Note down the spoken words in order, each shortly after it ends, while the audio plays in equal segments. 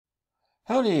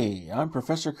Howdy, I'm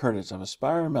Professor Curtis of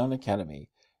Aspire Mountain Academy,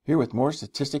 here with more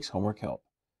statistics homework help.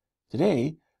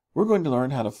 Today, we're going to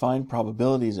learn how to find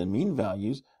probabilities and mean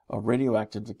values of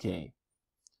radioactive decay.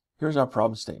 Here's our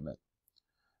problem statement.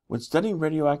 When studying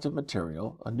radioactive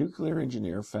material, a nuclear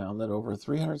engineer found that over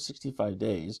 365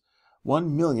 days,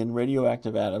 1 million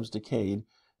radioactive atoms decayed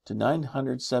to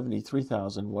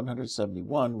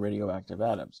 973,171 radioactive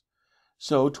atoms.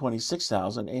 So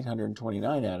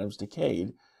 26,829 atoms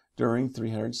decayed during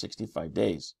 365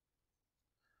 days.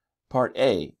 Part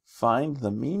A, find the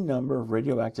mean number of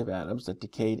radioactive atoms that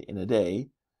decayed in a day.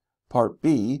 Part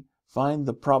B, find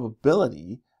the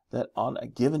probability that on a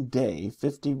given day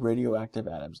 50 radioactive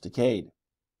atoms decayed.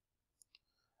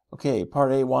 Okay,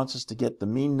 Part A wants us to get the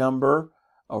mean number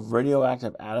of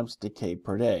radioactive atoms decayed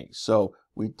per day. So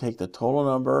we take the total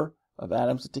number of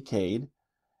atoms that decayed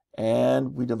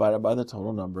and we divide it by the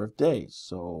total number of days.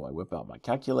 So I whip out my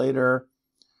calculator.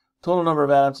 Total number of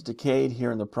atoms decayed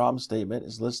here in the problem statement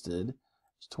is listed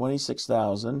as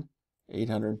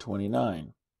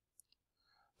 26,829.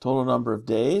 Total number of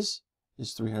days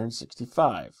is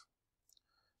 365.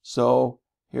 So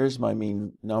here's my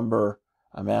mean number.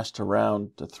 I'm asked to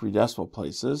round to 3 decimal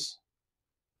places.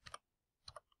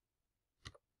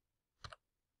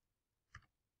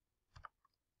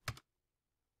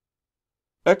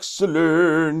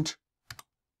 Excellent!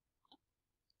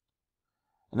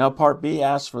 Now part B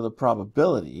asks for the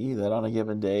probability that on a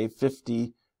given day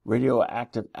 50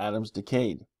 radioactive atoms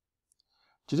decayed.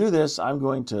 To do this, I'm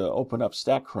going to open up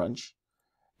StatCrunch,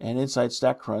 and inside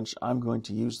StatCrunch I'm going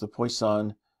to use the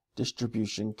Poisson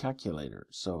distribution calculator.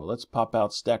 So let's pop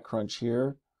out StatCrunch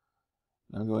here.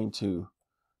 I'm going to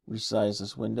resize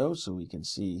this window so we can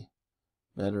see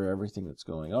better everything that's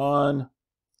going on.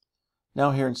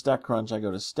 Now here in StatCrunch I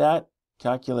go to Stat,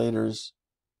 Calculators,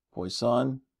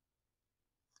 Poisson.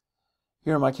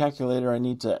 Here in my calculator, I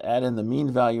need to add in the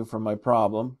mean value from my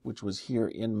problem, which was here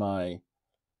in my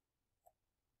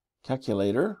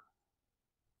calculator.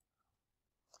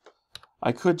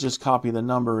 I could just copy the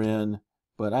number in,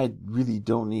 but I really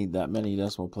don't need that many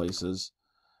decimal places.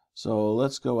 So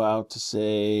let's go out to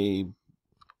say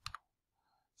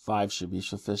 5 should be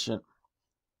sufficient.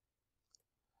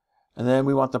 And then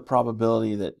we want the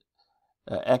probability that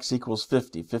x equals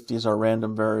 50. 50 is our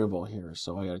random variable here.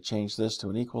 So I got to change this to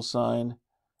an equal sign.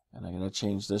 And I'm going to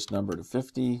change this number to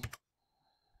 50.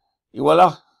 Et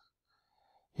voila!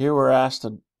 Here we're asked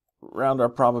to round our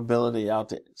probability out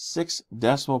to 6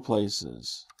 decimal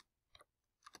places.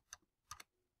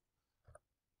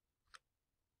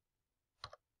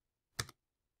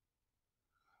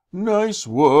 Nice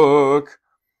work!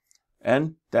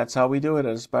 And that's how we do it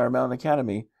at Aspire Mountain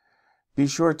Academy. Be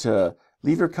sure to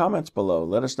leave your comments below.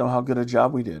 Let us know how good a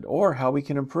job we did or how we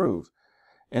can improve.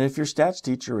 And if your stats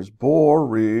teacher is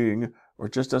boring or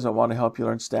just doesn't want to help you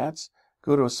learn stats,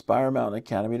 go to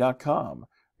AspireMountainAcademy.com.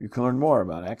 You can learn more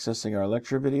about accessing our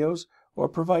lecture videos or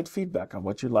provide feedback on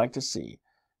what you'd like to see.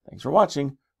 Thanks for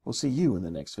watching. We'll see you in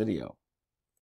the next video.